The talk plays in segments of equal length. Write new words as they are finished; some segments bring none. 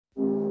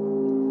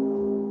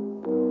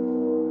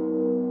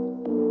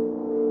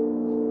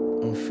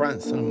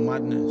France and the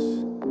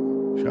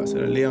madness. Shout out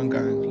to the Lyon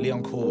gang,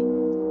 Lyon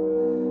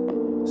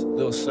Court. It's a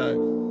little sick.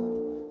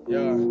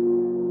 Yeah.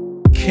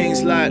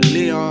 Kings like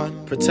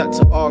Leon, protect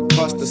at all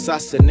costs,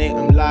 assassinate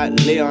them like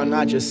Leon.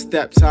 I just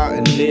stepped out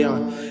in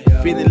Lyon,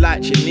 feeling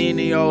like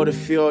Juninho, the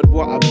field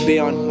what I be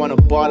on. Wanna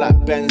ball like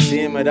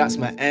Benzema, that's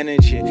my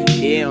energy,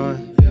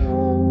 Eon.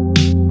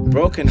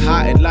 Broken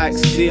hearted like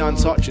Sion,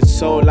 tortured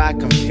soul like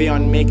I'm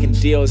Fion, making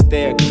deals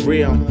they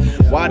agree on.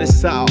 While they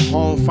sat at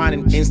home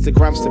finding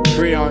Instagrams to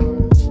pre on,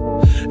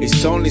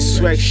 it's only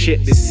swag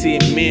shit they see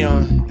me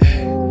on.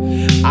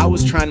 I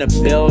was trying to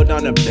build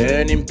on a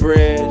burning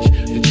bridge.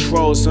 The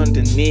trolls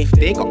underneath,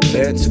 they got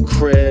burnt to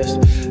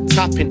crisp.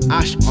 Tapping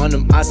ash on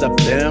them as I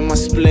burn my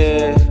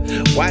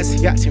spliff. Why is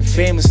he acting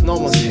famous? No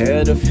one's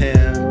heard of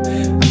him.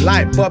 I'm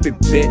like Bobby,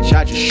 bitch,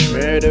 I just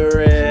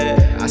murder it.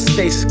 I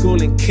stay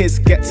schooling, kids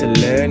get to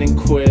learning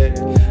quick.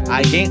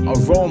 I ain't a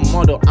role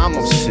model, I'm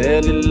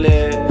absurdly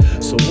lit.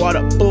 So what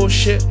a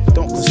bullshit,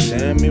 don't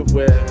concern me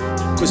with.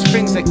 Cause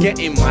things are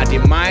getting mad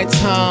in my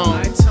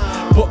town.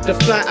 Book the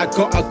flight, I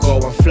gotta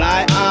go and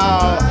fly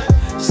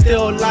out.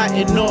 Still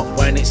lighting up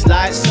when it's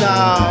lights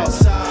out.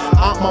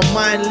 Out my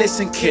mind,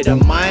 listen kid, I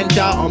mind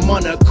out. I'm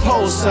on a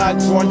cold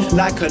side, run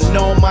like a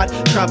nomad.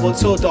 Travel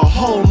till the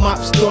whole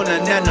map's done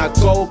and then I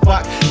go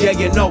back. Yeah,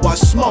 you know I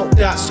smoke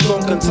that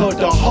skunk until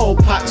the whole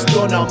pack's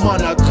done. I'm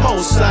on a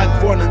cold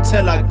side, run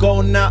until I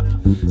go nap.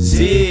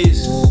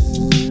 Z's,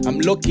 I'm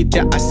lucky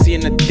that I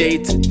seen a day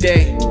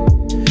today.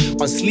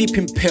 On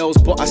sleeping pills,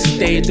 but I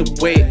stayed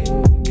awake.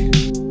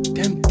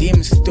 Them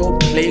demons still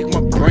plague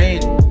my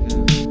brain.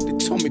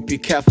 They told me be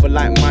careful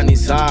like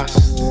money's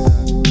ass.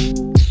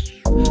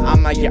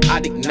 I'm at your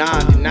addict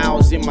now, and I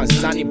was in my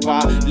Zanny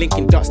bar,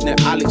 linking dots near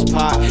Alex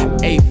Park.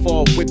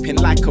 A4 whipping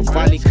like a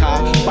rally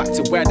car, back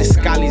to where the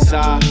scallies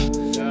are.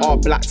 All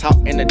blacked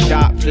out in a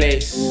dark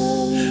place.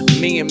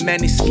 Me and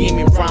many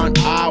scheming round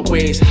our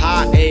ways,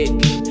 heartache.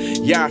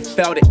 Yeah, I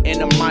felt it in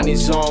the money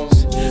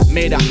zones.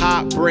 Made a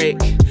heartbreak.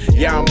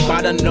 Yeah, I'm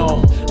bad, I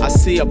know. I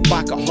see her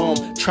back at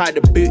home. Tried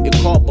to boot the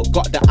call, but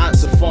got the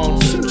answer phone.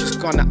 So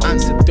just gonna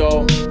answer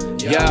though.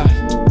 Yeah.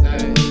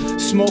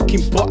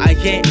 Smoking, but I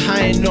ain't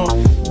high enough.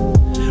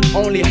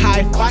 Only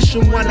high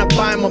fashion when I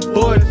buy my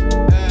bud.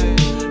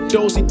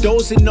 Dozy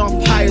dozing off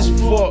high as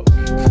fuck.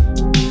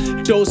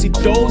 Dozy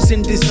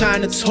dozing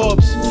designer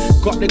tubs.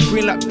 Got the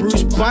green like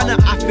Bruce Banner,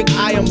 I think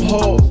I am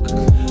Hulk.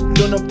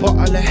 Done a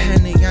bottle of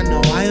Henny, I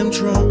know I am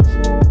drunk.